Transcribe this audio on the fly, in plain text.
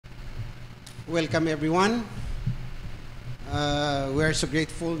Welcome everyone. We are so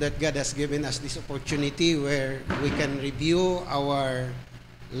grateful that God has given us this opportunity where we can review our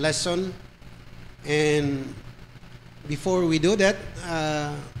lesson. And before we do that,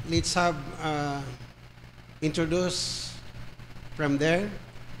 let's have introduce from there.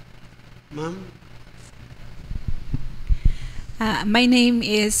 Ma'am? My name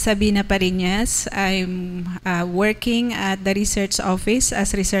is Sabina Parinas. I'm working at the research office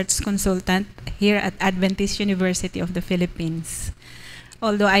as research consultant here at Adventist University of the Philippines.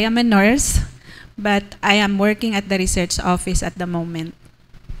 Although I am a nurse, but I am working at the research office at the moment.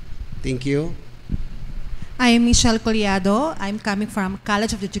 Thank you. I am Michelle Collado. I'm coming from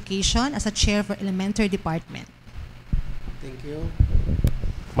College of Education as a chair for elementary department. Thank you.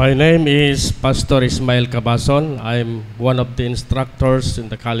 My name is Pastor Ismael Cabason. I'm one of the instructors in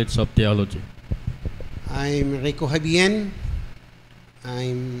the College of Theology. I'm Rico, Javien.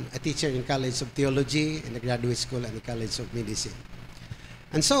 I'm a teacher in College of Theology in the Graduate School and the College of Medicine.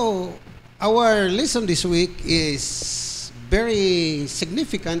 And so, our lesson this week is very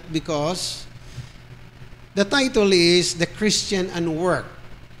significant because the title is The Christian and Work.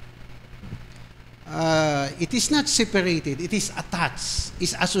 It is not separated, it is attached,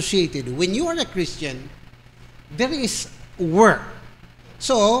 is associated. When you are a Christian, there is work.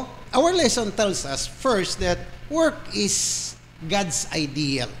 So, our lesson tells us first that work is God's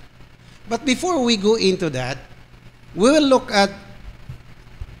ideal. But before we go into that, we will look at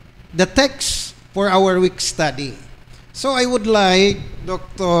the text for our week study. So I would like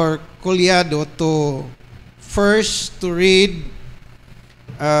Dr. Collado to first to read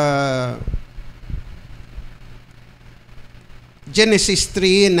Genesis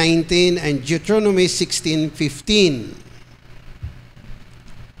 3:19 and Deuteronomy 16:15.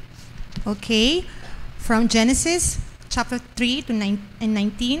 Okay, from Genesis chapter 3 to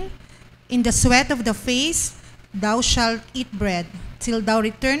 19. In the sweat of the face thou shalt eat bread, till thou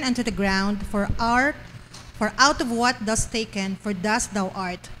return unto the ground, for out of what thou hast taken, for dust thou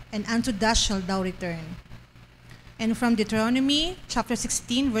art, and unto dust shalt thou return. And from Deuteronomy chapter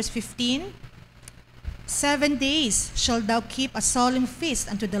 16 verse 15. 7 days shalt thou keep a solemn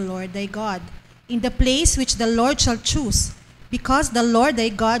feast unto the Lord thy God, in the place which the Lord shall choose, because the Lord thy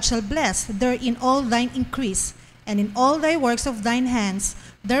God shall bless therein all thine increase, and in all thy works of thine hands.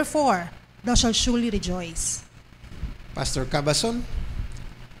 Therefore thou shalt surely rejoice. Pastor Cabason,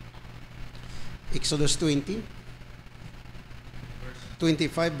 Exodus 20,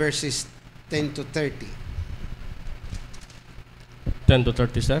 25 verses 10 to 30. 10 to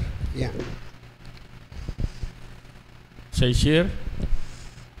 30, sir. Yeah. Says here,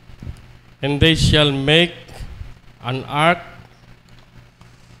 and they shall make an ark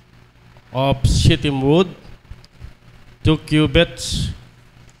of shittim wood, 2 cubits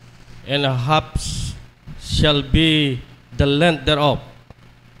and a half shall be the length thereof,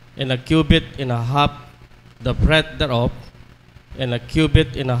 and a cubit and a half the breadth thereof, and a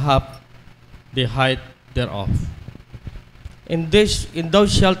cubit and a half the height thereof. And thou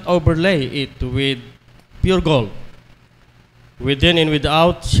shalt overlay it with pure gold. Within and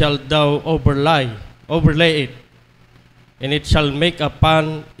without shalt thou overlay it, and it shall make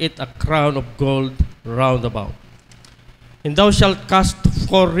upon it a crown of gold round about. And thou shalt cast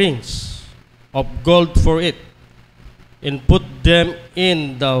 4 rings of gold for it, and put them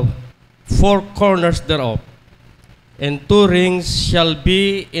in the 4 corners thereof. And 2 rings shall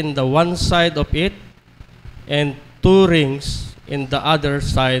be in the one side of it, and 2 rings in the other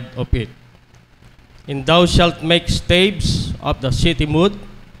side of it. And thou shalt make staves of the shittim wood,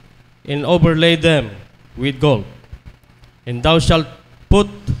 and overlay them with gold. And thou shalt put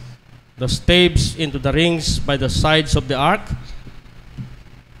the staves into the rings by the sides of the ark,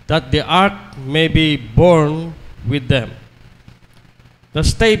 that the ark may be borne with them. The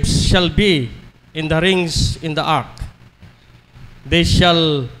staves shall be in the rings in the ark. They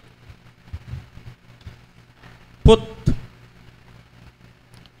shall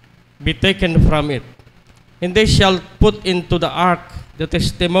be taken from it. And they shall put into the ark the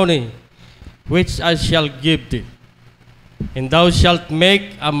testimony which I shall give thee. And thou shalt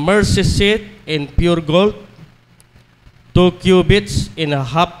make a mercy seat in pure gold. 2 cubits and a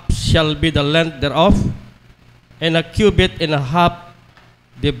half shall be the length thereof, and a cubit and a half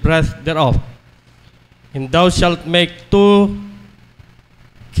the breadth thereof. And thou shalt make 2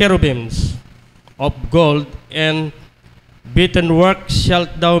 cherubims of gold, and beaten work shalt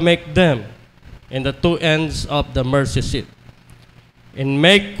thou make them in the 2 ends of the mercy seat. And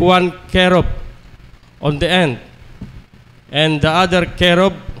make 1 cherub on the end, and the other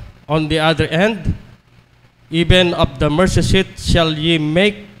cherub on the other end. Even of the mercy seat shall ye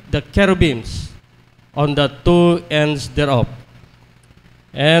make the cherubims on the two ends thereof.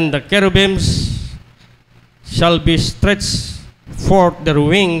 And the cherubims shall be stretched forth their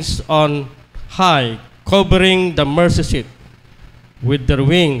wings on high, covering the mercy seat with their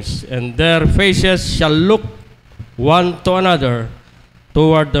wings, and their faces shall look one to another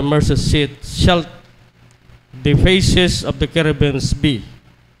toward the mercy seat shall the faces of the cherubims be.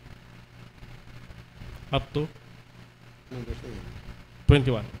 Up to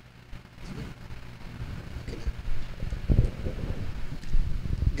 21.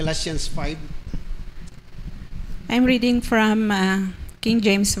 Galatians 5. I'm reading from King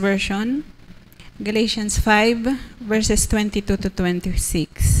James Version, Galatians 5, verses 22 to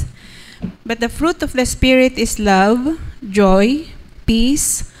 26. But the fruit of the Spirit is love, joy,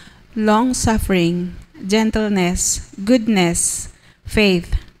 peace, long-suffering, gentleness, goodness,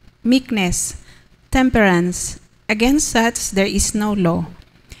 faith, meekness, temperance. Against such there is no law.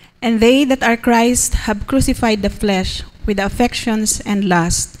 And they that are Christ have crucified the flesh with the affections and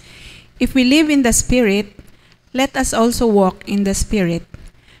lust. If we live in the Spirit, let us also walk in the Spirit.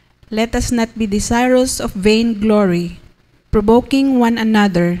 Let us not be desirous of vain glory, provoking one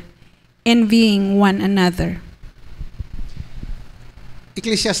another, envying one another.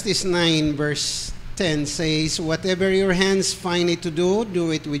 Ecclesiastes 9 verse 10 says, whatever your hands find it to do,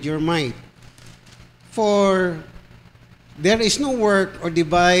 do it with your might. For there is no work or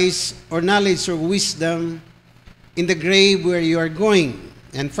device or knowledge or wisdom in the grave where you are going.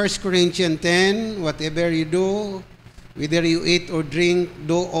 And 1 Corinthians 10, whatever you do, whether you eat or drink,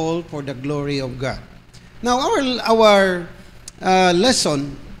 do all for the glory of God. Now, our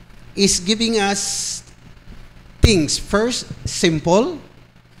lesson is giving us things. First, simple.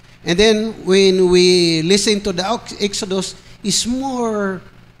 And then, when we listen to the Exodus, is more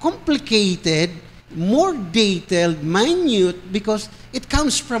complicated, more detailed, minute, because it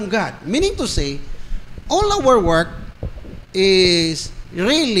comes from God. Meaning to say, all our work is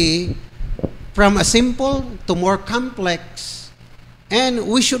really from a simple to more complex, and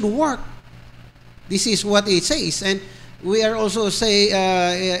we should work. This is what it says, and we are also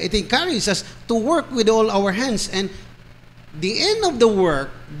it encourages us to work with all our hands. And the end of the work,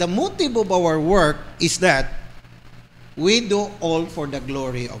 the motive of our work is that we do all for the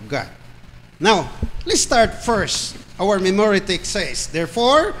glory of God. Now, let's start first. Our memory text says,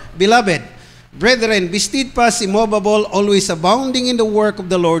 therefore, beloved, brethren, be steadfast, immovable, always abounding in the work of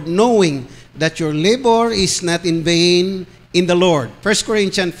the Lord, knowing that your labor is not in vain in the Lord. 1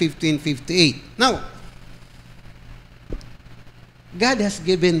 Corinthians 15:58. Now, God has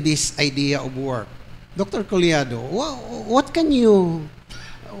given this idea of work. Dr. Collado,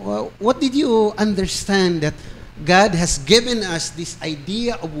 what did you understand that God has given us this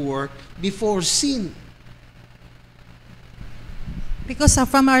idea of work before sin? Because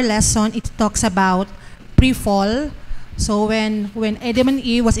from our lesson, it talks about pre-fall. So when Adam and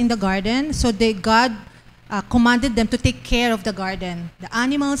Eve was in the garden, so God commanded them to take care of the garden, the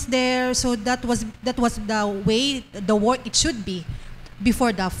animals there. So that was the way, the work it should be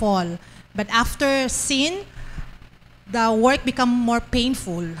before the fall. But after sin, the work become more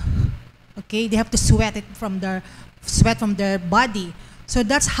painful. Okay, they have to sweat from their body. So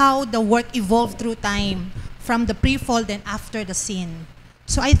that's how the work evolved through time, from the pre-fall then after the sin.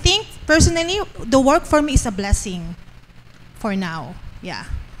 So I think personally, the work for me is a blessing for now. Yeah.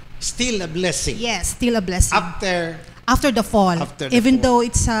 Still a blessing. Yes, still a blessing. After the fall. Even fall.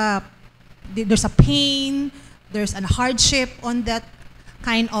 though there's a pain, there's a hardship on that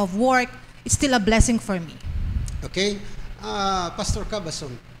kind of work, it's still a blessing for me. Okay. Pastor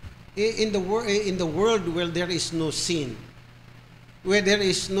Cabason, in the world where there is no sin, where there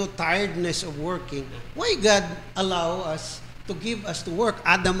is no tiredness of working, why God allow us to give us to work,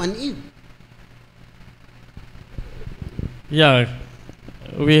 Adam and Eve? Yeah,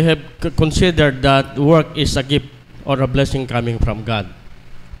 we have considered that work is a gift or a blessing coming from God.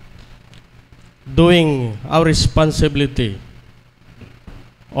 Doing our responsibility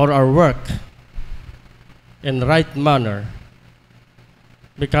or our work in the right manner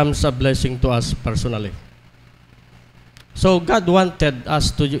becomes a blessing to us personally. So God wanted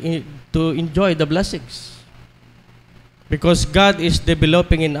us to enjoy the blessings, because God is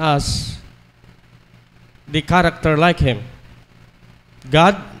developing in us the character like Him.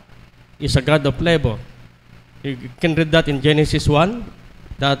 God is a God of labor. You can read that in Genesis 1,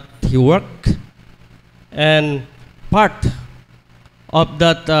 that He worked, and part of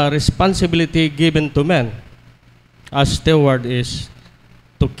that responsibility given to man as steward is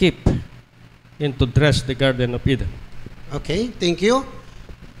to keep and to dress the Garden of Eden. Okay, thank you.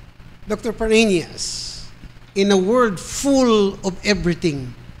 Dr. Parinas, in a world full of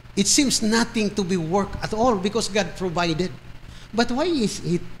everything, it seems nothing to be work at all because God provided. But why is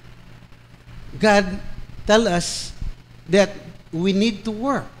it God tell us that we need to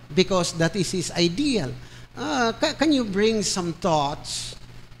work? Because that is His ideal. Can you bring some thoughts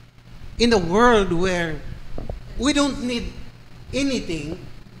in a world where we don't need anything?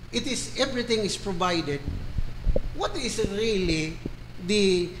 Everything is provided. What is really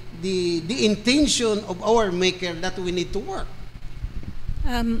the intention of our Maker that we need to work?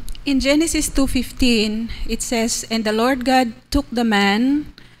 In Genesis 2:15, it says, "And the Lord God took the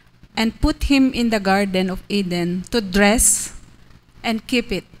man and put him in the Garden of Eden to dress and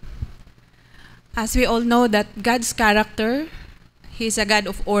keep it." As we all know that God's character, He's a God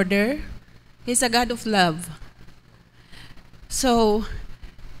of order, He's a God of love. So,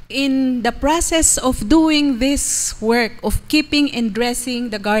 in the process of doing this work of keeping and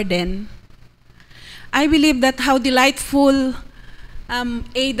dressing the garden, I believe that how delightful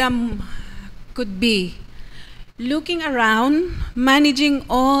Adam could be. Looking around, managing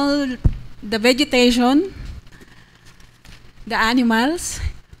all the vegetation, the animals,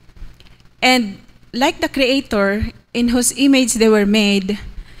 and like the Creator, in whose image they were made,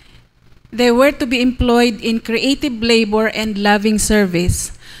 they were to be employed in creative labor and loving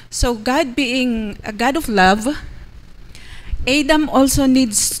service. So God being a God of love, Adam also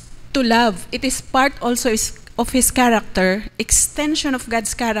needs to love. It is part also of his character, extension of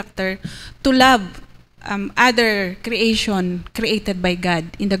God's character, to love other creation created by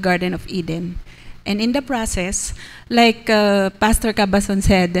God in the Garden of Eden. And in the process, like Pastor Cabason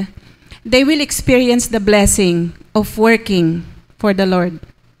said, they will experience the blessing of working for the Lord.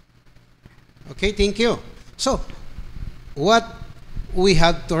 Okay, thank you. So, what we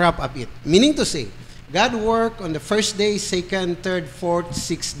have to wrap up it, meaning to say, God worked on the first day, second, third, fourth,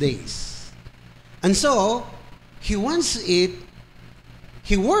 6 days. And so, He wants it,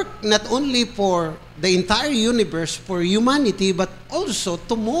 He worked not only for the entire universe, for humanity, but also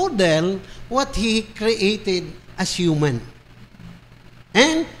to model what He created as human.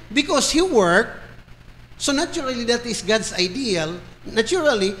 And because He worked, so naturally that is God's ideal,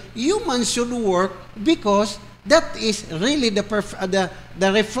 naturally humans should work because that is really the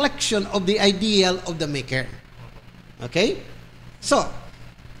reflection of the ideal of the Maker. Okay? So,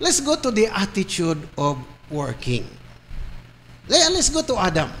 let's go to the attitude of working. Let's go to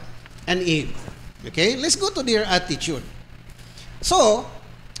Adam and Eve. Okay? Let's go to their attitude. So,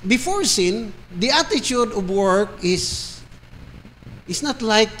 before sin, the attitude of work is not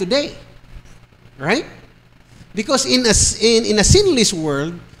like today. Right? Because in a sinless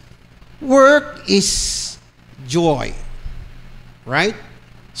world, work is joy. Right?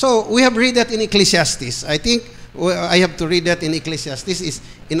 So, we have read that in Ecclesiastes. I think I have to read that in Ecclesiastes. Is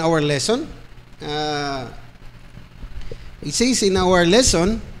in our lesson. It says in our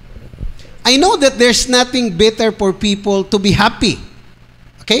lesson, I know that there's nothing better for people to be happy.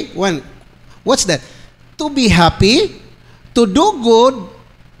 Okay? One. What's that? To be happy, to do good,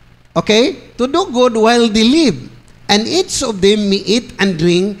 okay? To do good while they live. And each of them may eat and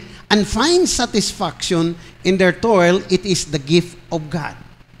drink and find satisfaction in their toil. It is the gift of God.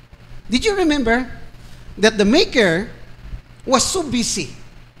 Did you remember that the Maker was so busy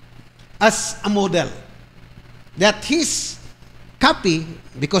as a model that his copy,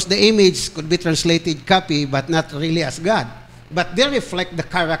 because the image could be translated copy, but not really as God, but they reflect the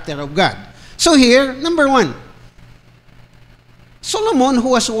character of God. So here, number one, Solomon, who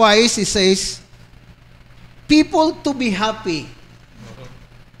was wise, he says, people to be happy.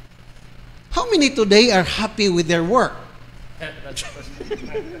 How many today are happy with their work?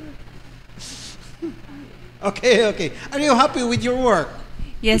 Okay. Are you happy with your work?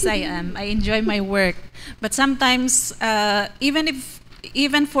 Yes, I am. I enjoy my work. But sometimes,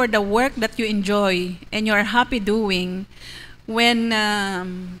 even for the work that you enjoy and you are happy doing, when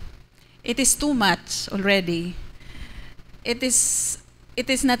it is too much already, it is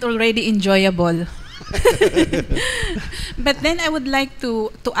not already enjoyable. But then I would like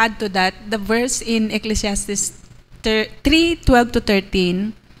to add to that the verse in Ecclesiastes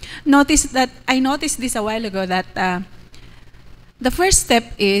 3:12-13. I noticed this a while ago that the first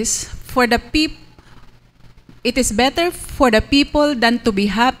step is it is better for the people than to be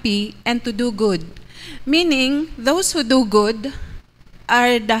happy and to do good. Meaning, those who do good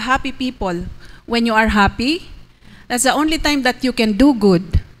are the happy people. When you are happy, that's the only time that you can do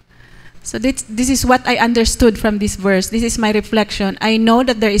good. So this is what I understood from this verse. This is my reflection. I know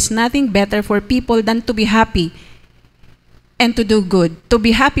that there is nothing better for people than to be happy and to do good. To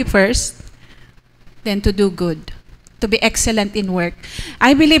be happy first, then to do good. To be excellent in work.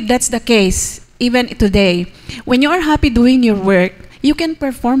 I believe that's the case even today. When you are happy doing your work, you can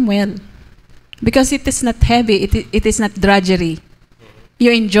perform well. Because it is not heavy, it is not drudgery.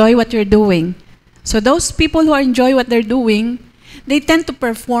 You enjoy what you're doing. So those people who enjoy what they're doing, they tend to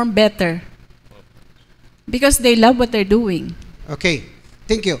perform better. Because they love what they're doing. Okay,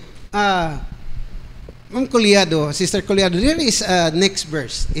 thank you. Ma'am Collado, Sister Collado, there is next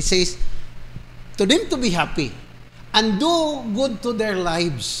verse. It says, to them to be happy and do good to their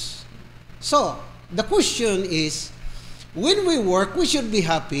lives. So, the question is, when we work, we should be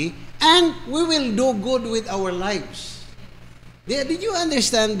happy and we will do good with our lives. Did you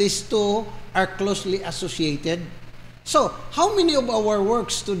understand these two are closely associated? So, how many of our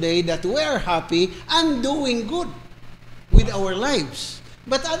works today that we are happy and doing good with our lives?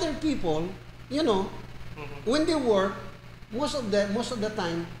 But other people, you know, when they work, most of the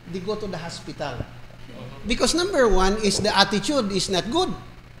time, they go to the hospital. Because number one is the attitude is not good.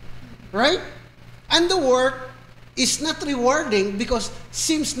 Right? And the work is not rewarding because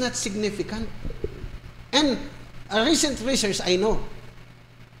seems not significant. And a recent research I know,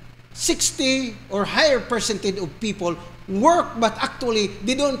 60 or higher percentage of people work but actually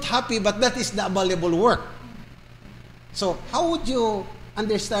they don't happy, but that is the available work. So how would you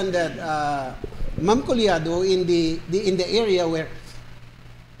understand that, Ma'am Collado, in the area where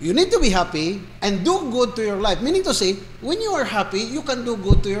you need to be happy and do good to your life? Meaning to say, when you are happy, you can do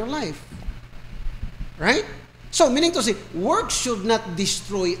good to your life. Right? So, meaning to say, work should not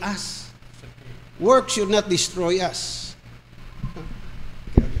destroy us. Work should not destroy us.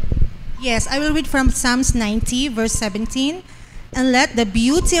 Yes, I will read from Psalms 90, verse 17. And let the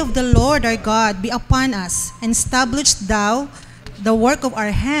beauty of the Lord our God be upon us, and establish thou the work of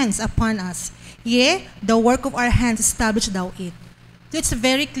our hands upon us. Yea, the work of our hands establish thou it. So it's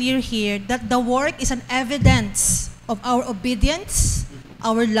very clear here that the work is an evidence of our obedience,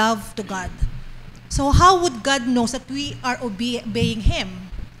 our love to God. So how would God know that we are obeying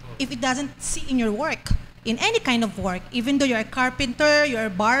Him if it doesn't see in your work, in any kind of work, even though you're a carpenter, you're a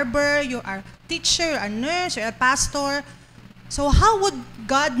barber, you are a teacher, you're a nurse, you're a pastor? So how would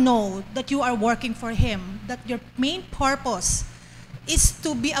God know that you are working for Him, that your main purpose is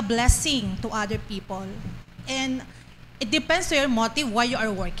to be a blessing to other people? And it depends on your motive why you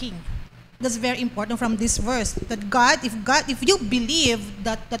are working. That's very important from this verse. That if you believe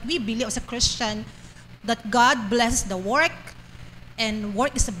that we believe as a Christian that God blesses the work, and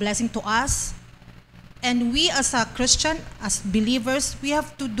work is a blessing to us, and we as a Christian, as believers, we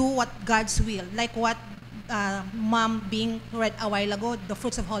have to do what God's will, like what Mom being read a while ago, the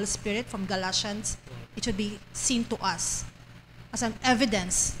fruits of Holy Spirit from Galatians. It should be seen to us as an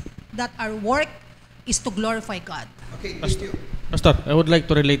evidence that our work is to glorify God. Okay, Pastor, I would like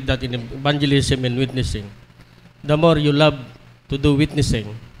to relate that in evangelism and witnessing. The more you love to do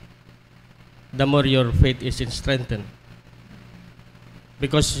witnessing, the more your faith is strengthened.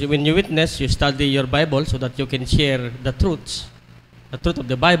 Because when you witness, you study your Bible so that you can share the truth of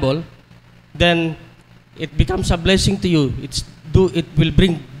the Bible, then it becomes a blessing to you. It will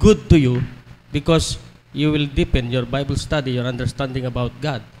bring good to you because you will deepen your Bible study, your understanding about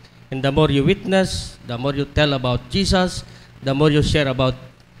God. And the more you witness, the more you tell about Jesus, the more you share about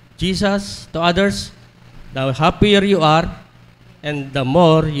Jesus to others, the happier you are, and the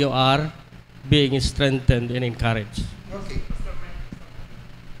more you are being strengthened and encouraged. Okay.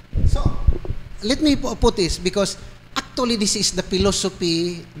 So, let me put this, because actually this is the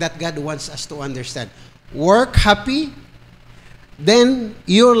philosophy that God wants us to understand. Work happy, then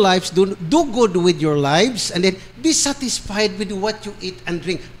your lives, do good with your lives, and then be satisfied with what you eat and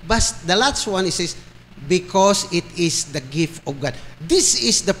drink. But the last one, it says, because it is the gift of God. This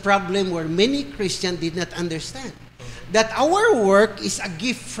is the problem where many Christians did not understand. That our work is a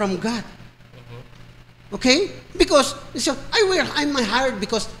gift from God. Okay? Because I'm hired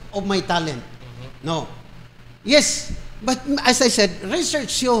because of my talent. No. Yes, but as I said, research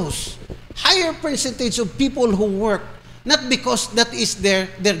shows higher percentage of people who work not because that is their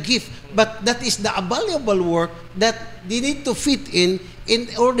gift, but that is the available work that they need to fit in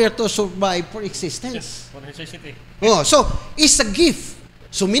order to survive for existence. Yes, for necessity. Oh, so it's a gift.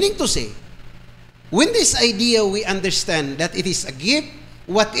 So meaning to say, when this idea we understand that it is a gift,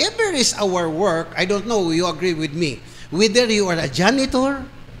 whatever is our work, I don't know, you agree with me, whether you are a janitor,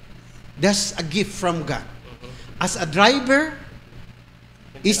 that's a gift from God. As a driver,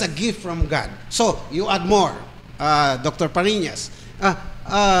 it's a gift from God. So you add more, Dr. Parinas,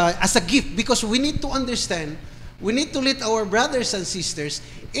 as a gift, because we need to understand, we need to let our brothers and sisters,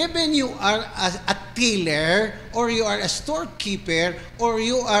 even you are a tailor, or you are a storekeeper, or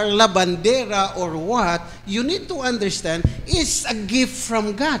you are labandera, or what, you need to understand, it's a gift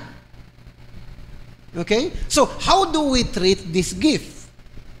from God. Okay? So, how do we treat this gift?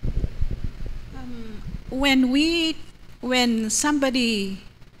 When somebody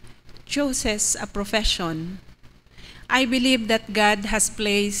chooses a profession, I believe that God has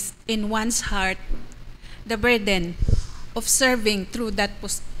placed in one's heart the burden of serving through that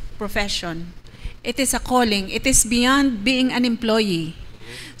profession. It is a calling. It is beyond being an employee.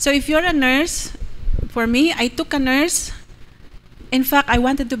 So if you're a nurse, for me, I took a nurse. In fact, I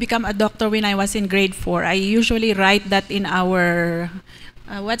wanted to become a doctor when I was in grade 4. I usually write that in our,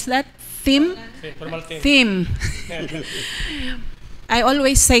 what's that? Theme? Theme. I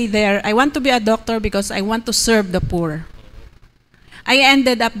always say there, I want to be a doctor because I want to serve the poor. I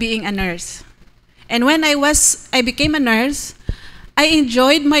ended up being a nurse. And when I became a nurse, I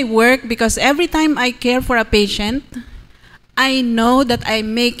enjoyed my work because every time I care for a patient, I know that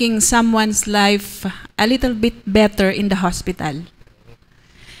I'm making someone's life a little bit better in the hospital.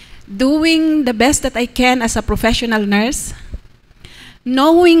 Doing the best that I can as a professional nurse,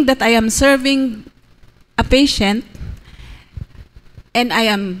 knowing that I am serving a patient, and I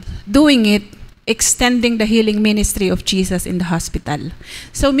am doing it, extending the healing ministry of Jesus in the hospital.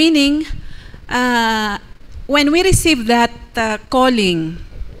 So meaning, when we receive that calling,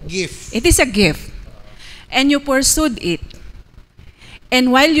 Gift. it is a gift, and you pursued it.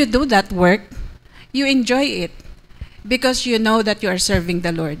 And while you do that work, you enjoy it because you know that you are serving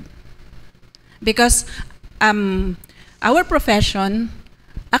the Lord. Because our profession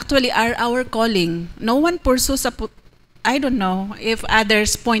actually are our calling. No one pursues I don't know if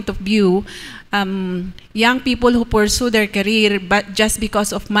others' point of view, young people who pursue their career but just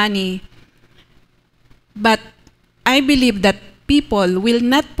because of money. But I believe that people will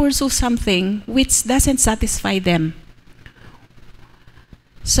not pursue something which doesn't satisfy them.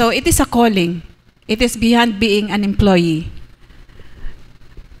 So it is a calling. It is beyond being an employee.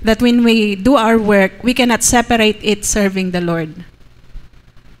 That when we do our work, we cannot separate it serving the Lord.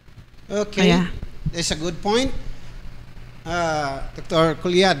 Okay. Yeah. That's a good point. Dr.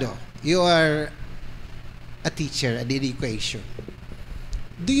 Collado, you are a teacher at education.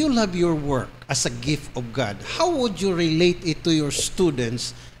 Do you love your work as a gift of God? How would you relate it to your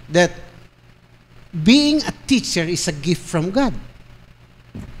students that being a teacher is a gift from God?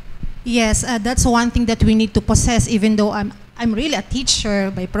 Yes, that's one thing that we need to possess, even though I'm really a teacher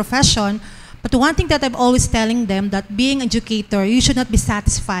by profession. But one thing that I'm always telling them, that being an educator, you should not be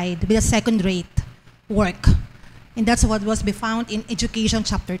satisfied with a second-rate work. And that's what was be found in Education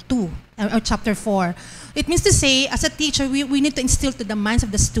Chapter 2, or Chapter 4. It means to say, as a teacher, we need to instill to the minds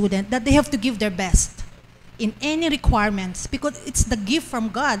of the student that they have to give their best in any requirements, because it's the gift from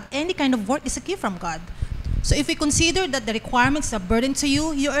God. Any kind of work is a gift from God. So if we consider that the requirements are burden to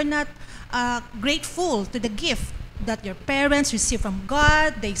you, you are not grateful to the gift that your parents receive from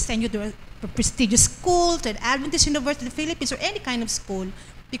God. They send you to a prestigious school, to an Adventist University of the Philippines, or any kind of school,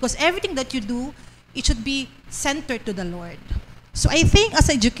 because everything that you do, it should be centered to the Lord. So I think as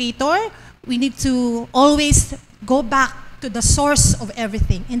an educator, we need to always go back to the source of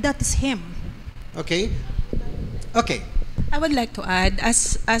everything, and that is Him. Okay? Okay. I would like to add,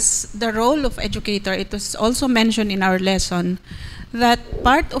 as the role of educator, it was also mentioned in our lesson that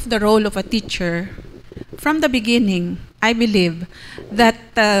part of the role of a teacher, from the beginning, I believe that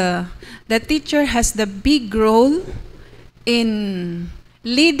the teacher has the big role in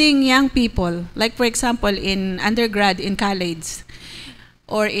leading young people, like for example in undergrad, in college,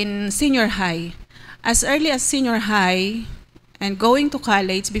 or in senior high. As early as senior high and going to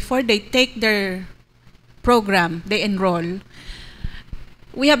college, before they take their program, they enroll,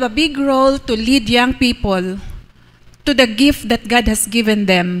 we have a big role to lead young people to the gift that God has given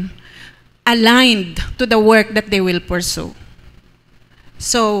them, aligned to the work that they will pursue.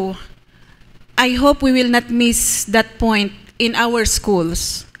 So I hope we will not miss that point in our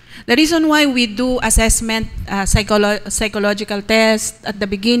schools. The reason why we do assessment, psychological tests at the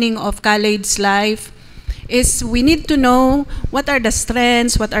beginning of college life is we need to know what are the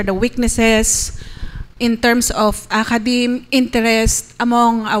strengths, what are the weaknesses in terms of academic interest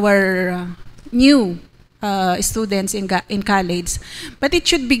among our new students in college. But it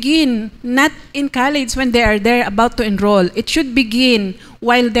should begin not in college when they are there about to enroll. It should begin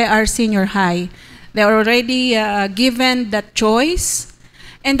while they are senior high. They are already given that choice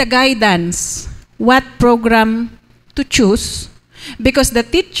and the guidance, what program to choose, because the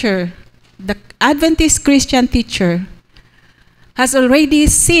teacher, the Adventist Christian teacher, has already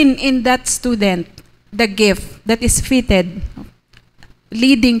seen in that student the gift that is fitted,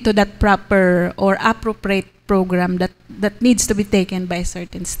 leading to that proper or appropriate program that needs to be taken by a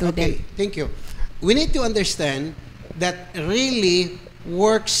certain student. Okay, thank you. We need to understand that really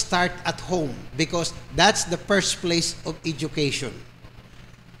work start at home because that's the first place of education.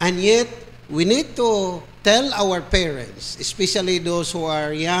 And yet, we need to tell our parents, especially those who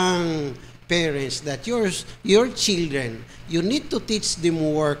are young parents, that your children, you need to teach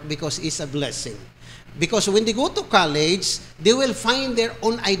them work because it's a blessing. Because when they go to college, they will find their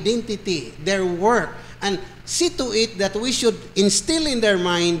own identity, their work, and see to it that we should instill in their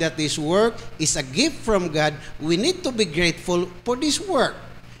mind that this work is a gift from God. We need to be grateful for this work.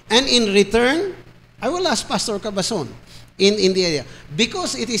 And in return, I will ask Pastor Cabason in the area,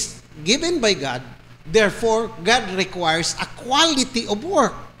 because it is given by God, therefore, God requires a quality of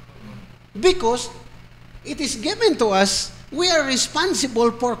work. Because it is given to us, we are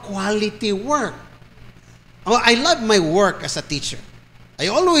responsible for quality work. Oh, I love my work as a teacher. I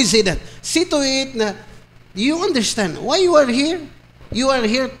always say that. See to it na, do you understand why you are here? You are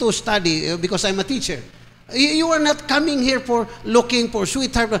here to study because I'm a teacher. You are not coming here for looking for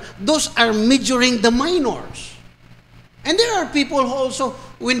sweetheart. Those are majoring the minors. And there are people who also,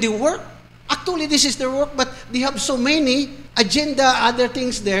 when they work, actually this is their work, but they have so many agenda, other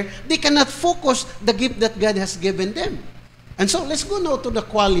things there, they cannot focus the gift that God has given them. And so let's go now to the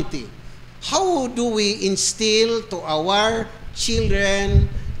quality. How do we instill to our children,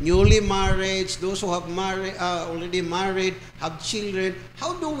 newly married, those who have already married, have children,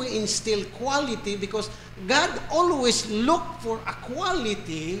 how do we instill quality? Because God always look for a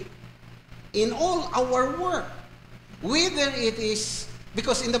quality in all our work. Whether it is,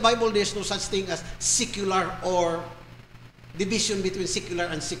 because in the Bible there's no such thing as secular or division between secular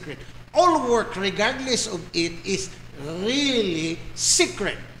and sacred. All work, regardless of it, is really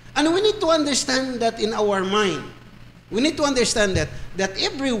sacred. And we need to understand that in our mind. We need to understand that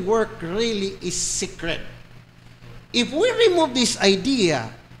every work really is sacred. If we remove this idea,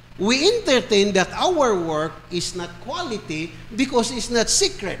 we entertain that our work is not quality because it's not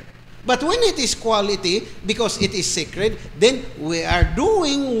sacred. But when it is quality, because it is sacred, then we are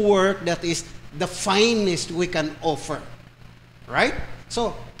doing work that is the finest we can offer. Right?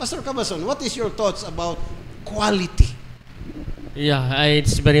 So, Pastor Cabason, what is your thoughts about quality? Yeah,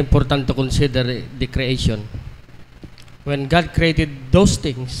 it's very important to consider the creation. When God created those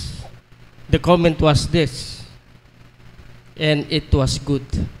things, the comment was this, and it was good,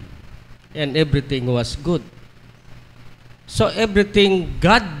 and everything was good. So everything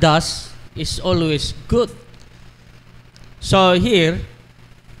God does is always good. So here,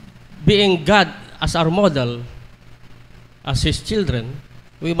 being God as our model, as His children,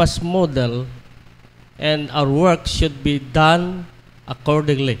 we must model, and our work should be done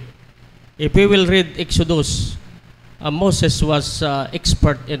accordingly. If we will read Exodus, Moses was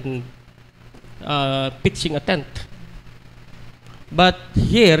expert in pitching a tent. But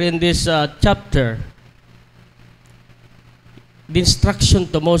here in this chapter, the instruction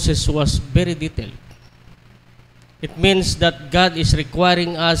to Moses was very detailed. It means that God is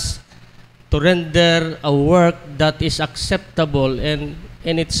requiring us to render a work that is acceptable and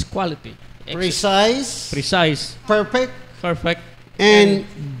in its quality. Precise, perfect, and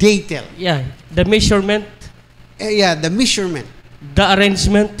detailed. Yeah, the measurement. The measurement. The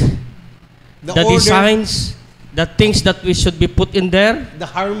arrangement. The order, designs. The things that we should be put in there. The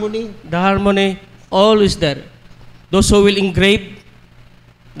harmony. The harmony. All is there. Those who will engrave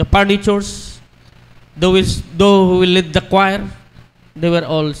the furnitures, those who will lead the choir, they were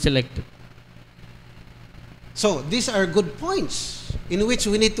all selected. So these are good points in which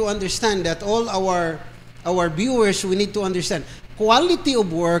we need to understand that all our viewers, we need to understand quality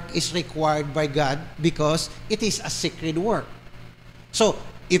of work is required by God because it is a sacred work. So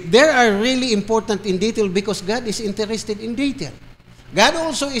if there are really important in detail, because God is interested in detail. God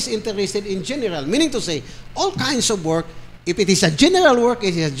also is interested in general, meaning to say, all kinds of work, if it is a general work,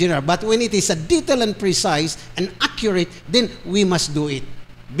 it is general. But when it is a detailed and precise and accurate, then we must do it.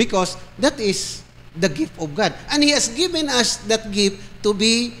 Because that is the gift of God. And He has given us that gift to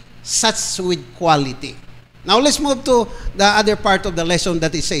be such with quality. Now let's move to the other part of the lesson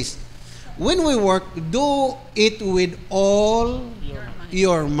that it says, when we work, do it with all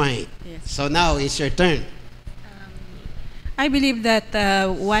your might. Yes. So now it's your turn. I believe that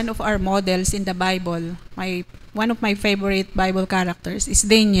one of our models in the Bible, one of my favorite Bible characters is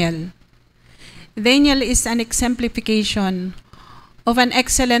Daniel. Daniel is an exemplification of an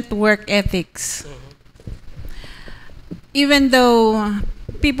excellent work ethics. Even though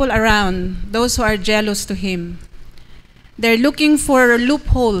people around, those who are jealous to him, they're looking for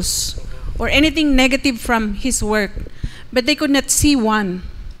loopholes or anything negative from his work, but they could not see one.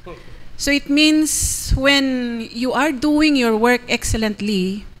 So it means when you are doing your work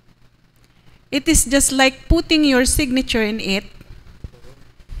excellently, it is just like putting your signature in it,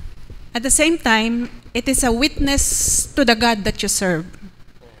 At the same time, it is a witness to the God that you serve.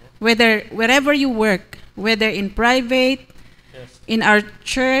 Wherever you work, whether in private, in our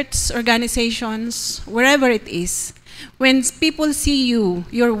church organizations, wherever it is, when people see you,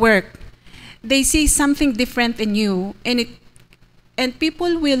 your work, they see something different in you, and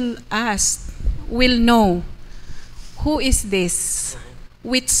people will ask, will know, who is this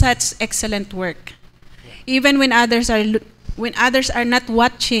with such excellent work? Even when others are not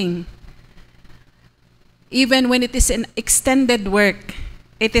watching, even when it is an extended work,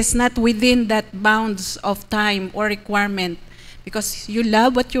 it is not within that bounds of time or requirement, because you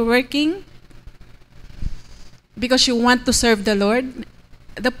love what you're working, because you want to serve the Lord.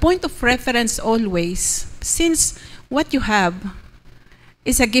 The point of reference always, since what you have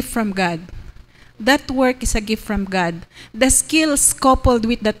is a gift from God, that work is a gift from God. The skills coupled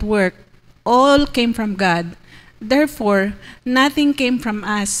with that work all came from God. Therefore, nothing came from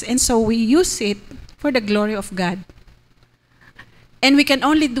us, and so we use it for the glory of God. And we can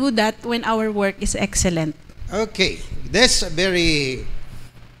only do that when our work is excellent. Okay, that's a very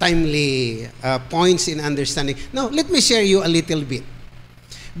timely points in understanding. Now, let me share you a little bit.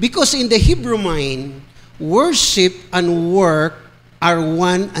 Because in the Hebrew mind, worship and work are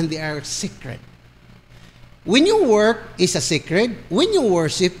one and they are sacred. When you work is a sacred, when you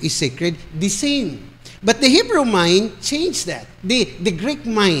worship is sacred, the same. But the Hebrew mind changed that. The Greek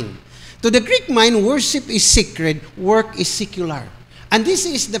mind. To the Greek mind, worship is sacred, work is secular. And this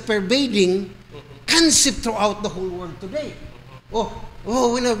is the pervading concept throughout the whole world today.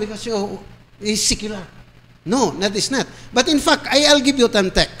 Because it's secular. No, that is not. But in fact, I'll give you some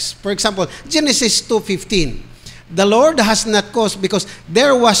text. For example, Genesis 2:15. The Lord has not caused, because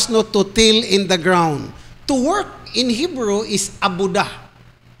there was no to till in the ground. To work in Hebrew is abudah.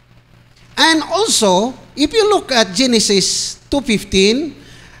 And also, if you look at Genesis 2:15,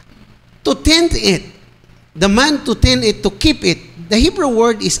 to tend it, the man to tend it, to keep it, the Hebrew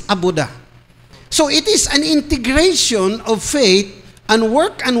word is abudah. So it is an integration of faith and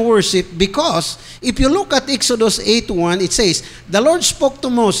work and worship, because if you look at Exodus 8:1, it says, the Lord spoke to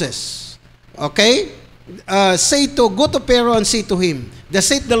Moses, okay? Go to Pharaoh and say to him, thus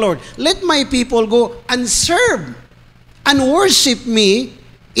saith the Lord, let my people go and serve and worship me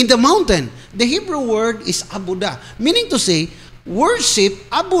in the mountain. The Hebrew word is abudah, meaning to say, worship,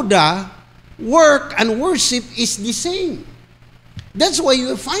 abudah, work and worship is the same. That's why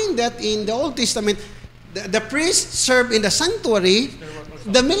you find that in the Old Testament, the priests serve in the sanctuary,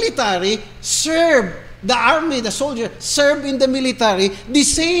 the military serve, the army, the soldier serve in the military, the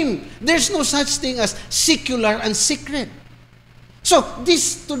same. There's no such thing as secular and sacred. So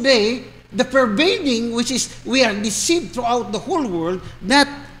this today, the pervading, which is we are deceived throughout the whole world, that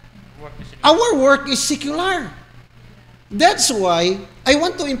our work is secular. That's why I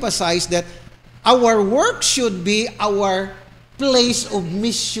want to emphasize that our work should be our place of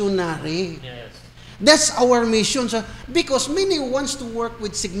missionary. Yes. That's our mission. So, because many wants to work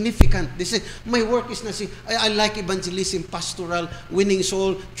with significant. They say, my work is not, I like evangelism, pastoral, winning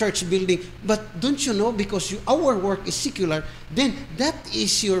soul, church building. But don't you know, because our work is secular, then that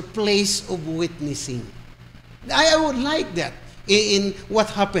is your place of witnessing. I would like that in what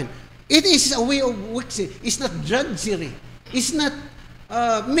happened. It is a way of witnessing. It's not drudgery. It's not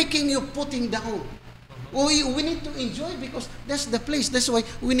making you putting down. We need to enjoy, because that's the place. That's why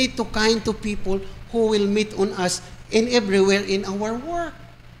we need to kind to people who will meet on us in everywhere in our work.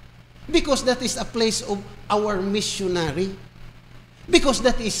 Because that is a place of our missionary. Because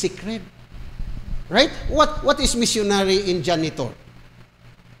that is sacred. Right? What is missionary in janitor?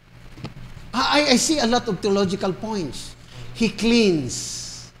 I see a lot of theological points. He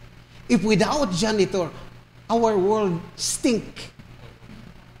cleans. If without janitor, our world stink.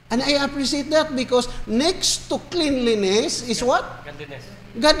 And I appreciate that, because next to cleanliness is what? Godliness.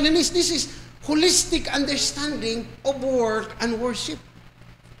 Godliness. This is holistic understanding of work and worship.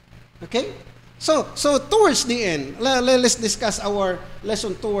 Okay? So towards the end, let's discuss our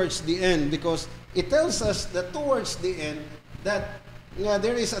lesson towards the end, because it tells us that towards the end, that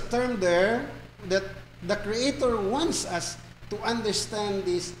there is a term there that the Creator wants us to understand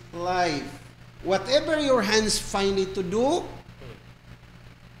this life. Whatever your hands find it to do,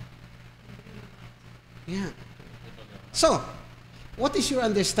 yeah. So, what is your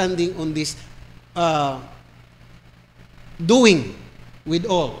understanding on this doing with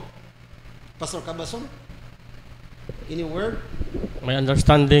all? Pastor Cabason, any word? My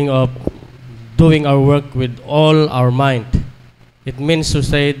understanding of doing our work with all our mind, it means to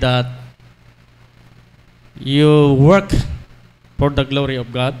say that you work for the glory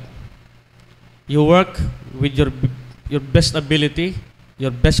of God. You work with your best ability. your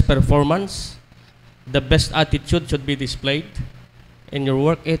best performance, the best attitude should be displayed, and your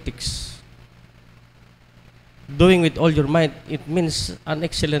work ethics. Doing with all your might, it means an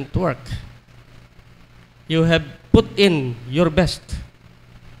excellent work. You have put in your best.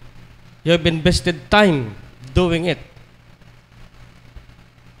 You have invested time doing it.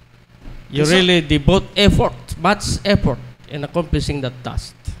 You really devote effort, much effort in accomplishing that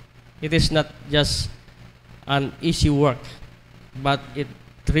task. It is not just an easy work, but it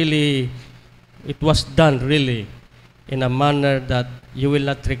was done really in a manner that you will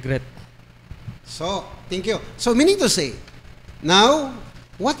not regret. So, thank you. So, meaning to say, now,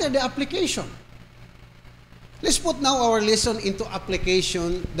 what are the application? Let's put now our lesson into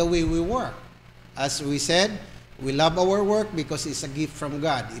application the way we work. As we said, we love our work because it's a gift from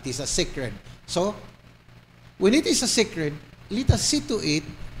God. It is a secret. So, when it is a secret, let us see to it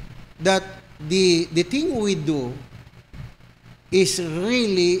that the thing we do is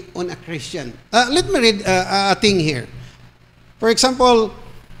really on a Christian. Let me read a thing here. For example,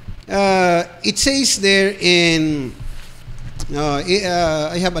 it says there in,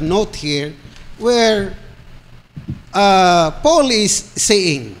 I have a note here, where Paul is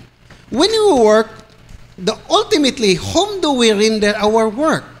saying, when we work, ultimately, whom do we render our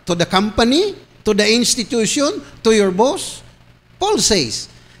work? To the company? To the institution? To your boss? Paul says,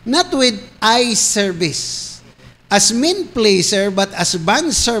 not with eye service, as men pleaser, but as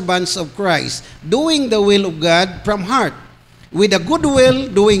bond servants of Christ, doing the will of God from heart, with a good will,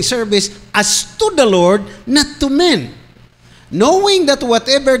 doing service as to the Lord, not to men, knowing that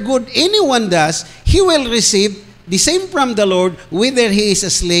whatever good anyone does, he will receive the same from the Lord, whether he is a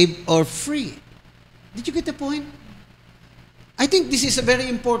slave or free. Did you get the point? I think this is a very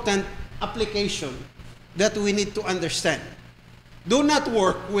important application that we need to understand. Do not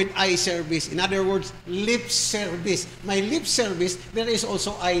work with eye service. In other words, lip service. My lip service, there is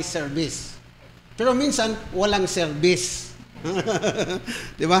also eye service. Pero minsan, walang service.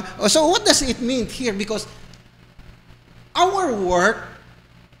 Diba? So what does it mean here? Because our work,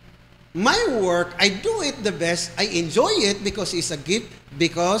 my work, I do it the best. I enjoy it because it's a gift.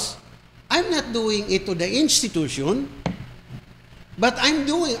 Because I'm not doing it to the institution, but I'm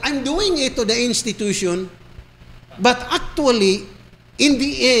doing it to the institution, but actually, in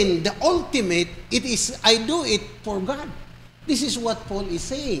the end, the ultimate, it is, I do it for God. This is what Paul is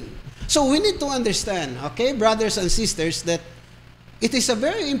saying. So we need to understand, okay, brothers and sisters, that it is a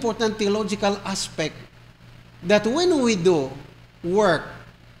very important theological aspect that when we do work,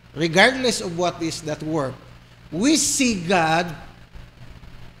 regardless of what is that work, we see God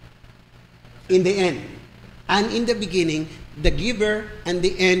in the end. And in the beginning, the giver and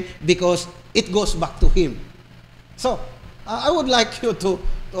the end, because it goes back to Him. So, I would like you to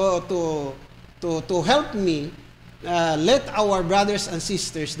help me let our brothers and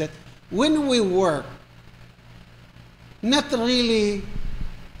sisters that when we work, not really,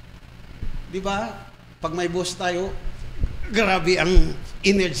 di ba, pag may boss tayo, grabe ang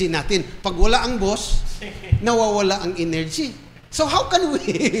energy natin. Pag wala ang boss, nawawala ang energy. So how can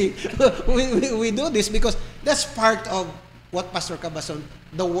we do this? Because that's part of what Pastor Cabason,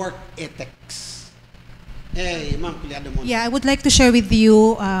 the work ethics. Hey, Ma'am Collado mo. Yeah, I would like to share with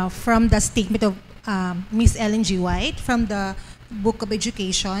you from the statement of Miss Ellen G. White from the Book of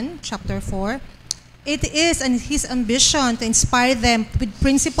Education, Chapter 4. It is his ambition to inspire them with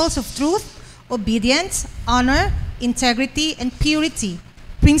principles of truth, obedience, honor, integrity, and purity.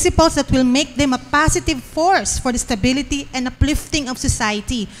 Principles that will make them a positive force for the stability and uplifting of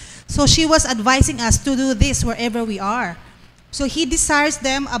society. So she was advising us to do this wherever we are. So he desires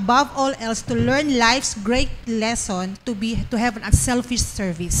them above all else to learn life's great lesson, to have an unselfish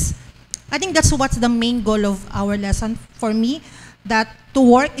service. I think that's what's the main goal of our lesson for me, that to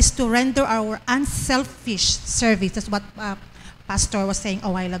work is to render our unselfish service. That's what Pastor was saying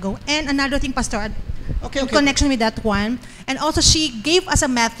a while ago. And another thing, Pastor, in connection with that one, and also she gave us a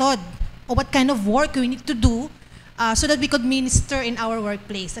method of what kind of work we need to do so that we could minister in our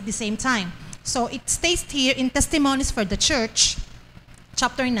workplace at the same time. So it states here in Testimonies for the Church,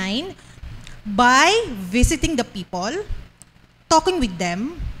 chapter 9, by visiting the people, talking with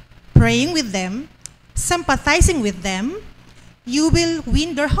them, praying with them, sympathizing with them, you will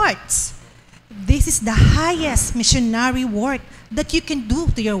win their hearts. This is the highest missionary work that you can do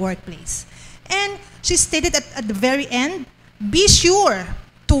to your workplace. And she stated at the very end, be sure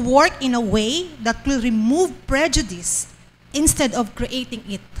to work in a way that will remove prejudice instead of creating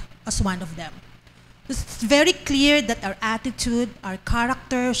it as one of them. It's very clear that our attitude, our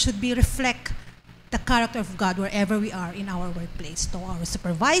character should reflect the character of God wherever we are in our workplace, to our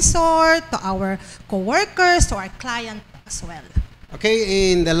supervisor, to our co-workers, to our client as well.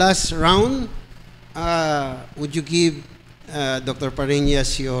 Okay, in the last round, would you give Dr.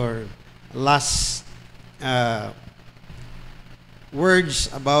 Parinas your last words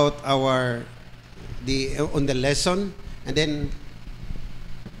about on the lesson, and then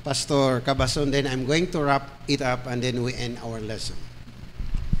Pastor Cabason, then I'm going to wrap it up, and then we end our lesson.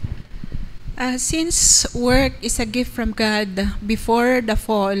 Since work is a gift from God before the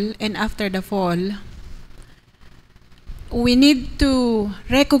fall and after the fall, we need to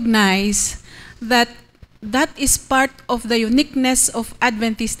recognize that that is part of the uniqueness of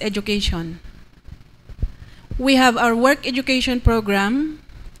Adventist education. We have our work education program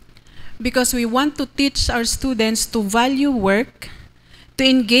because we want to teach our students to value work, to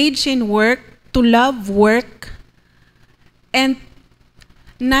engage in work, to love work, and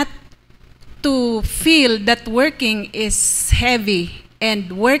not to feel that working is heavy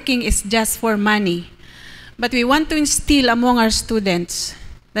and working is just for money. But we want to instill among our students.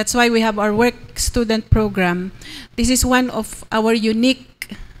 That's why we have our work student program. This is one of our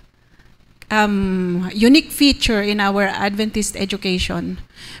unique feature in our Adventist education.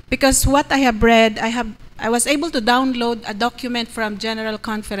 Because what I have read, I was able to download a document from General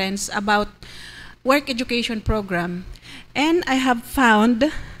Conference about work education program. And I have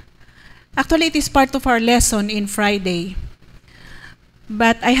found, actually it is part of our lesson in Friday,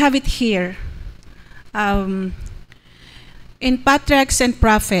 but I have it here. In Patriarchs and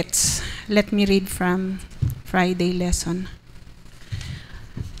Prophets, let me read from Friday lesson.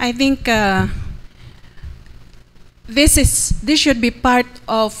 I think this should be part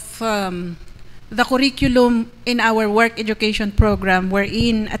of the curriculum in our work education program,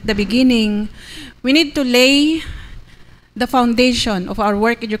 wherein at the beginning we need to lay the foundation of our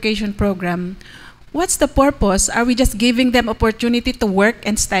work education program. What's the purpose? Are we just giving them opportunity to work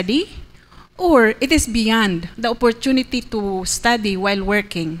and study? Or it is beyond the opportunity to study while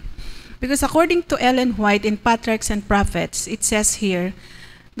working? Because according to Ellen White in Patriarchs and Prophets, it says here,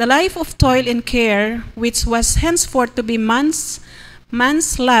 the life of toil and care, which was henceforth to be man's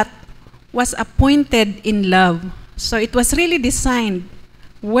lot, was appointed in love. So it was really designed,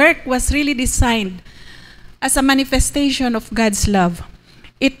 work was really designed as a manifestation of God's love.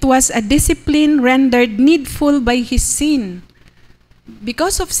 It was a discipline rendered needful by his sin.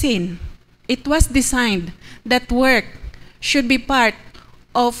 Because of sin, it was designed that work should be part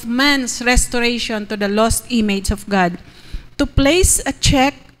of man's restoration to the lost image of God, to place a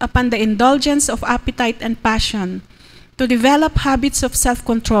check upon the indulgence of appetite and passion, to develop habits of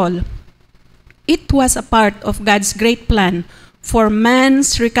self-control. It was a part of God's great plan for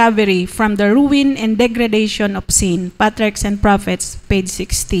man's recovery from the ruin and degradation of sin. Patriarchs and Prophets, page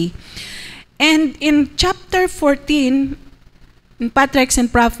 60. And in chapter 14, in Patriarchs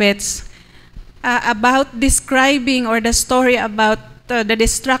and Prophets, about describing or the story about the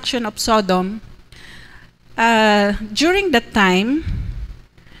destruction of Sodom, during that time,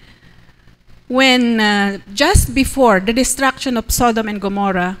 when just before the destruction of Sodom and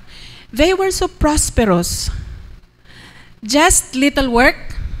Gomorrah, they were so prosperous. Just little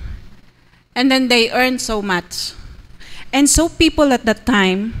work, and then they earned so much. And so people at that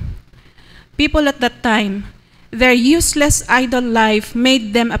time, their useless idle life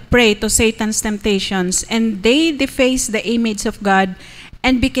made them a prey to Satan's temptations, and they defaced the image of God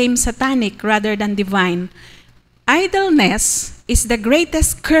and became satanic rather than divine. Idleness is the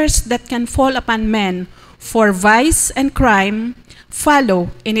greatest curse that can fall upon men, for vice and crime follow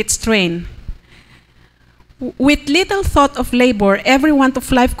in its train. With little thought of labor, every want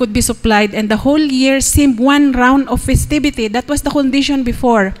of life could be supplied, and the whole year seemed one round of festivity. That was the condition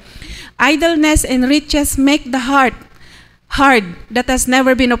before. Idleness and riches make the heart hard that has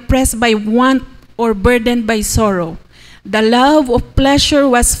never been oppressed by want or burdened by sorrow. The love of pleasure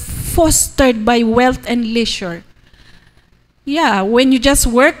was fostered by wealth and leisure. Yeah, when you just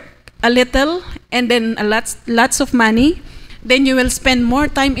work a little and then lots of money, then you will spend more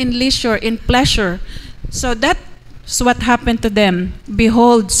time in leisure, in pleasure. So that's what happened to them.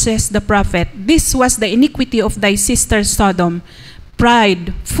 Behold, says the prophet, this was the iniquity of thy sister Sodom.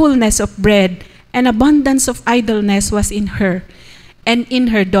 Pride, fullness of bread, and abundance of idleness was in her, and in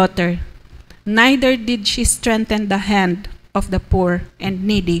her daughter. Neither did she strengthen the hand of the poor and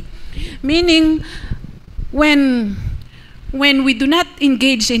needy. Meaning, when we do not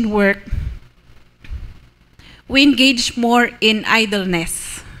engage in work, we engage more in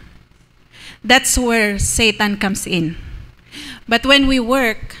idleness. That's where Satan comes in. But when we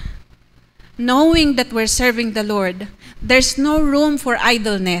work, knowing that we're serving the Lord, there's no room for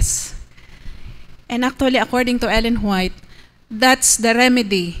idleness. And actually, according to Ellen White, that's the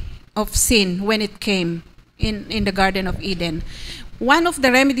remedy of sin when it came in the Garden of Eden. one of the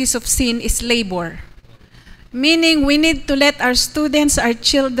remedies of sin is labor. Meaning we need to let our students, our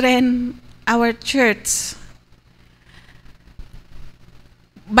children, our church,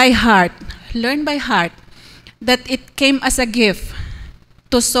 by heart, learn by heart, that it came as a gift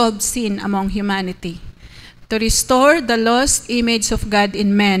to solve sin among humanity, to restore the lost image of God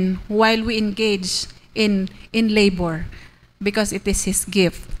in men while we engage in labor, because it is His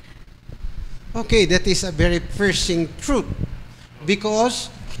gift. Okay, that is a very piercing truth.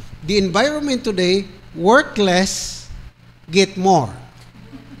 Because the environment today, work less, get more.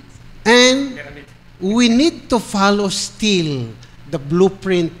 And we need to follow still the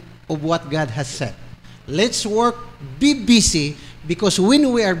blueprint of what God has said. Let's work, be busy, because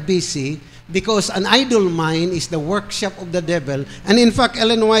when we are busy, because an idle mind is the workshop of the devil. And in fact,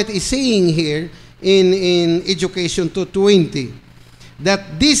 Ellen White is saying here in Education 2:20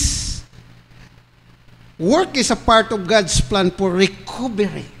 that this work is a part of God's plan for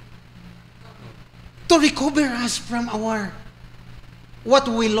recovery. To recover us from what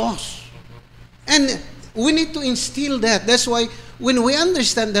we lost. And we need to instill that. That's why when we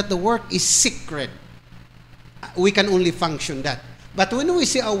understand that the work is secret, we can only function that. But when we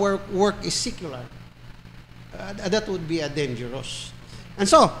say our work is secular, that would be a dangerous. And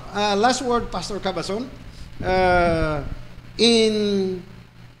so, last word, Pastor Cabason, in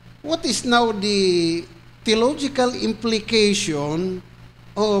what is now the theological implication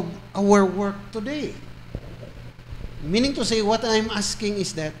of our work today? Meaning to say, what I'm asking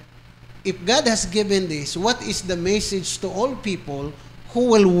is that, if God has given this, what is the message to all people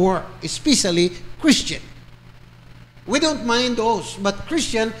who will work, especially Christian? We don't mind those, but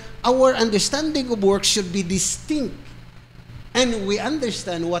Christian, our understanding of work should be distinct. And we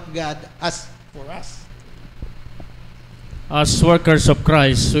understand what God has for us. As workers of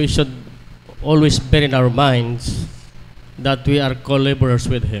Christ, we should always bear in our minds that we are co-laborers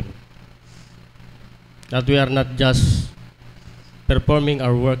with Him. That we are not just performing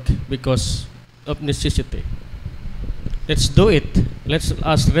our work because of necessity. Let's do it. Let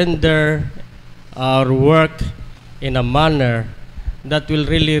us render our work in a manner that will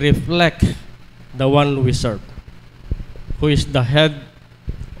really reflect the one we serve, who is the head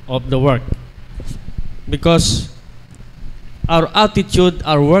of the work. Because our attitude,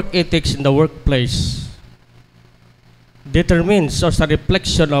 our work ethics in the workplace determines or is a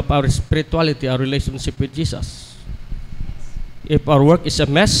reflection of our spirituality, our relationship with Jesus. If our work is a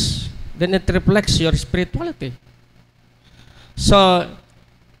mess, then it reflects your spirituality. So,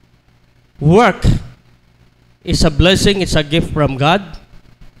 work is a blessing, it's a gift from God.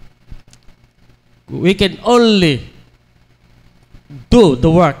 We can only do the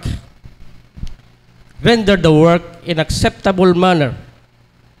work, render the work in acceptable manner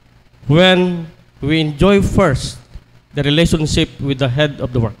when we enjoy first the relationship with the head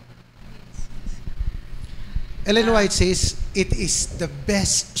of the work. Ellen White says, it is the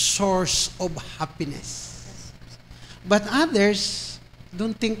best source of happiness. But others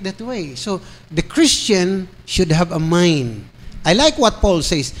don't think that way. So the Christian should have a mind. I like what Paul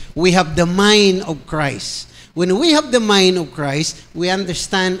says, we have the mind of Christ. When we have the mind of Christ, we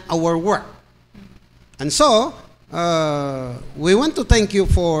understand our work. And so, we want to thank you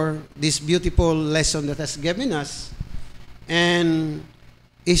for this beautiful lesson that has given us. And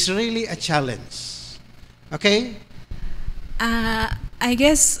it's really a challenge. Okay? I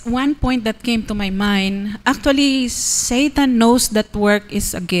guess one point that came to my mind, actually, Satan knows that work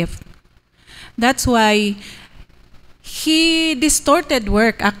is a gift. That's why he distorted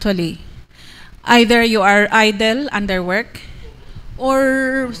work, actually. Either you are idle, under work,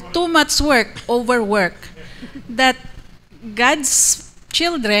 or too much work, overwork. That God's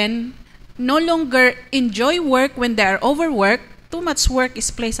children no longer enjoy work when they are overworked. Too much work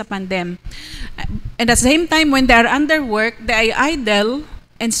is placed upon them. And at the same time, when they are underworked, they are idle,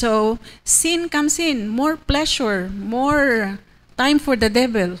 and so sin comes in, more pleasure, more time for the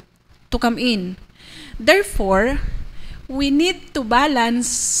devil to come in. Therefore, we need to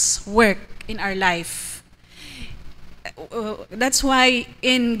balance work in our life. That's why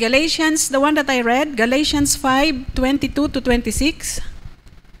in Galatians, the one that I read, Galatians 5:22-26,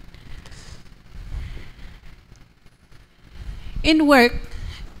 in work,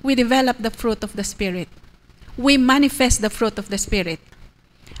 we develop the fruit of the Spirit. We manifest the fruit of the Spirit.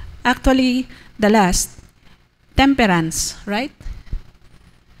 Actually, the last, temperance, right?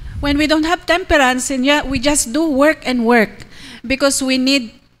 When we don't have temperance, and we just do work and work because we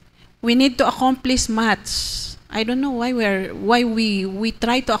need to accomplish much. I don't know why we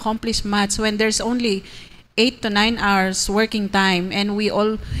try to accomplish much when there's only 8 to 9 hours working time, and we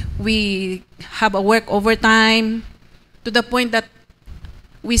have a work overtime to the point that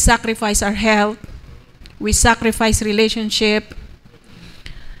we sacrifice our health, we sacrifice relationship.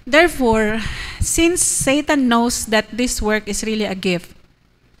 Therefore, since Satan knows that this work is really a gift,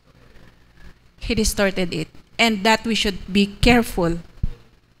 he distorted it, and that we should be careful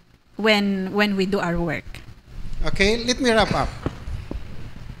when we do our work. Okay, let me wrap up.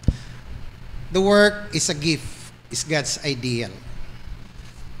 The work is a gift, is God's ideal.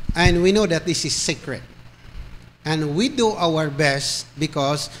 And we know that this is sacred. And we do our best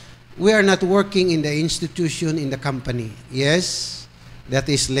because we are not working in the institution, in the company. Yes, that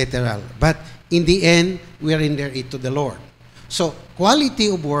is literal. But in the end, we are in there to the Lord. So, quality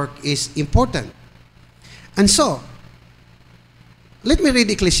of work is important. And so, let me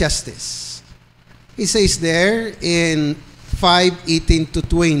read Ecclesiastes. He says there in 5:18 to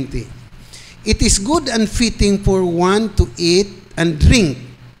 20, "It is good and fitting for one to eat and drink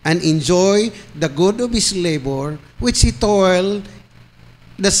and enjoy the good of his labor, which he toiled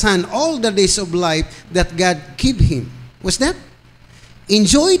the sun all the days of life that God gave him." What's that?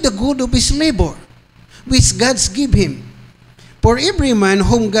 Enjoy the good of his labor, which God's give him. "For every man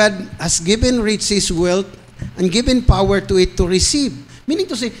whom God has given riches, wealth, and given power to it to receive." Meaning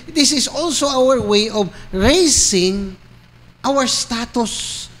to say, this is also our way of raising our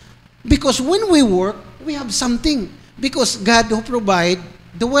status. Because when we work, we have something. Because God who provide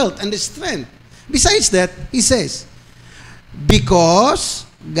the wealth and the strength. Besides that, he says, because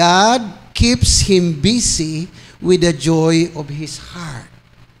God keeps him busy with the joy of his heart.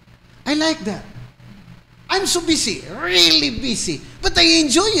 I like that. I'm so busy, really busy. But I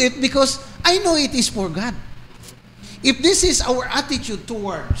enjoy it because I know it is for God. If this is our attitude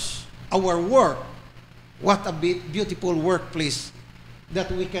towards our work, what a beautiful workplace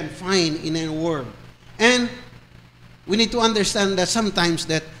that we can find in our world. And we need to understand that sometimes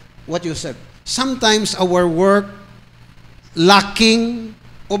that, what you said, sometimes our work lacking,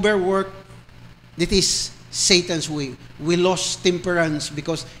 overwork, that is Satan's way. We lost temperance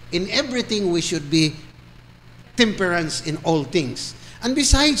because in everything we should be temperance in all things. And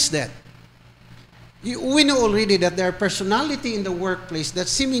besides that, we know already that there are personality in the workplace that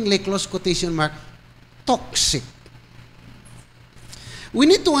seemingly, close quotation mark, toxic. We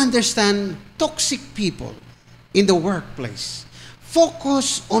need to understand toxic people in the workplace.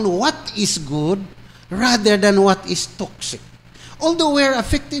 Focus on what is good rather than what is toxic. Although we are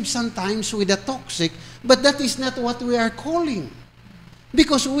effective sometimes with the toxic, but that is not what we are calling.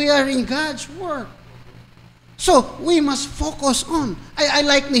 Because we are in God's work. So, we must focus on. I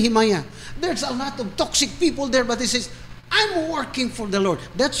like Nehemiah. There's a lot of toxic people there, but he says, I'm working for the Lord.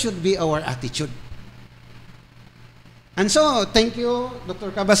 That should be our attitude. And so, thank you,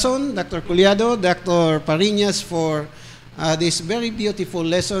 Dr. Cabason, Dr. Collado, Dr. Parinas for this very beautiful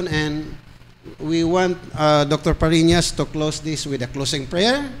lesson. And we want Dr. Parinas to close this with a closing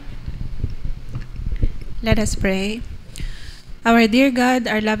prayer. Let us pray. Our dear God,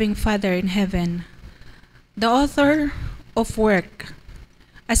 our loving Father in heaven, the author of work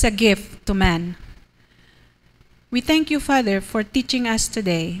as a gift to man, we thank you, Father, for teaching us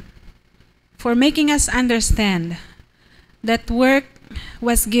today, for making us understand that work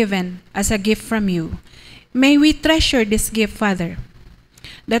was given as a gift from you. May we treasure this gift, Father,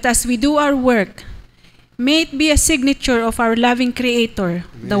 that as we do our work, may it be a signature of our loving Creator,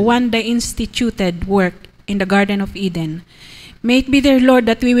 Amen. The one that instituted work in the Garden of Eden. May it be, dear Lord,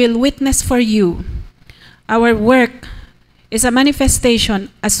 that we will witness for you. Our work is a manifestation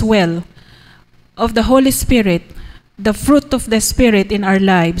as well of the Holy Spirit, the fruit of the Spirit in our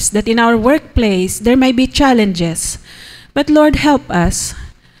lives, that in our workplace there may be challenges. But Lord, help us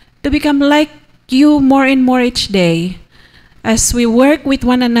to become like you more and more each day as we work with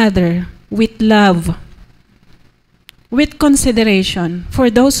one another with love, with consideration for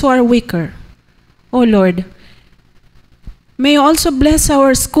those who are weaker. Oh Lord, may you also bless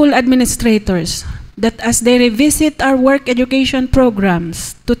our school administrators, that as they revisit our work education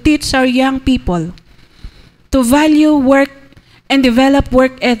programs to teach our young people to value work and develop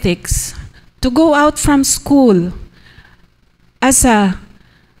work ethics, to go out from school as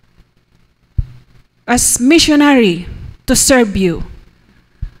missionary to serve you,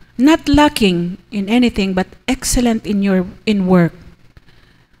 not lacking in anything but excellent in work.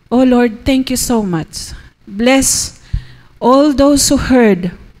 Oh Lord, thank you so much. Bless all those who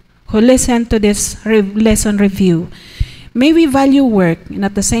heard, who listened to this lesson review. May we value work, and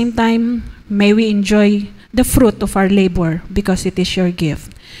at the same time, may we enjoy the fruit of our labor because it is your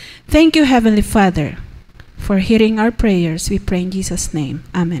gift. Thank you, Heavenly Father, for hearing our prayers. We pray in Jesus' name.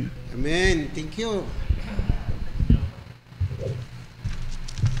 Amen. Amen. Thank you.